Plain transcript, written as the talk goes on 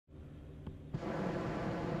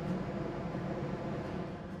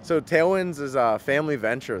So Tailwinds is a family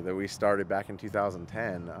venture that we started back in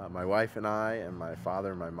 2010. My wife and I, and my father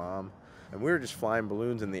and my mom, and we were just flying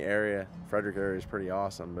balloons in the area. Frederick area is pretty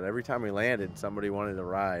awesome, but every time we landed, somebody wanted to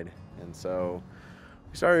ride, and so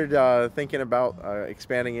we started thinking about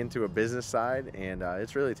expanding into a business side, and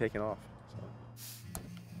it's really taken off. So,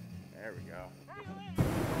 there we go.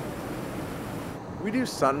 We do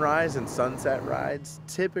sunrise and sunset rides,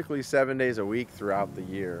 typically 7 days a week throughout the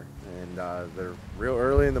year. And they're real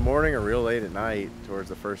early in the morning or real late at night towards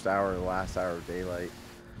the first hour or the last hour of daylight.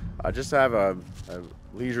 Just to have a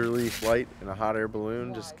leisurely flight in a hot air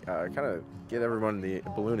balloon, just kind of get everyone the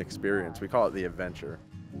balloon experience. We call it the adventure.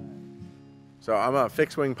 So I'm a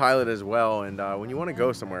fixed wing pilot as well, and when you want to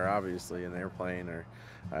go somewhere, obviously an airplane or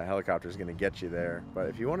a helicopter is going to get you there. But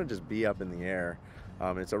if you want to just be up in the air,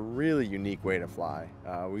 it's a really unique way to fly.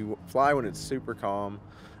 We fly when it's super calm.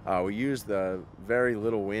 We use the very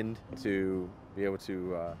little wind to be able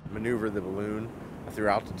to maneuver the balloon through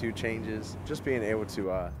altitude changes. Just being able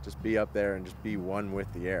to just be up there and just be one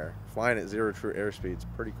with the air. Flying at zero true airspeed is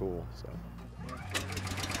pretty cool. So.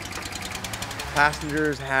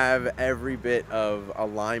 Passengers have every bit of a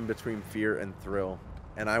line between fear and thrill,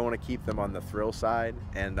 and I want to keep them on the thrill side,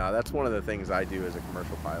 and that's one of the things I do as a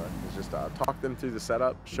commercial pilot, is just talk them through the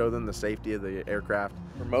setup, show them the safety of the aircraft.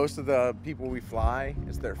 For most of the people we fly,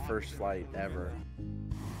 it's their first flight ever.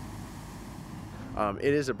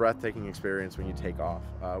 It is a breathtaking experience when you take off.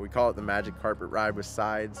 We call it the magic carpet ride with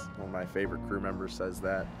sides. One of my favorite crew members says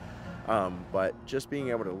that. But just being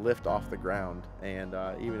able to lift off the ground, and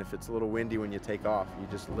even if it's a little windy when you take off, you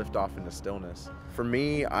just lift off into stillness. For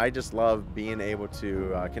me, I just love being able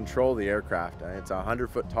to control the aircraft. It's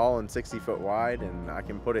 100-foot tall and 60-foot wide, and I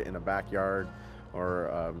can put it in a backyard or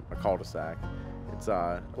a cul-de-sac. It's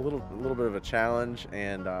a little bit of a challenge,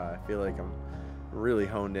 and I feel like I'm really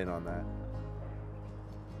honed in on that.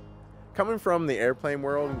 Coming from the airplane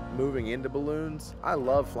world, moving into balloons, I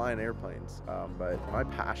love flying airplanes, but my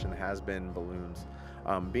passion has been balloons.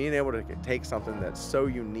 Being able to take something that's so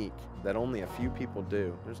unique that only a few people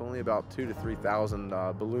do. There's only about 2,000 to 3,000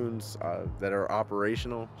 balloons that are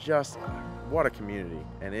operational. Just what a community,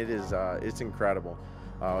 and it's incredible.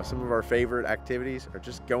 Some of our favorite activities are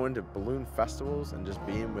just going to balloon festivals and just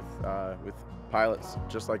being with pilots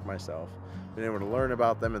just like myself. Being able to learn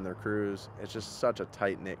about them and their crews. It's just such a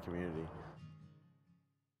tight-knit community.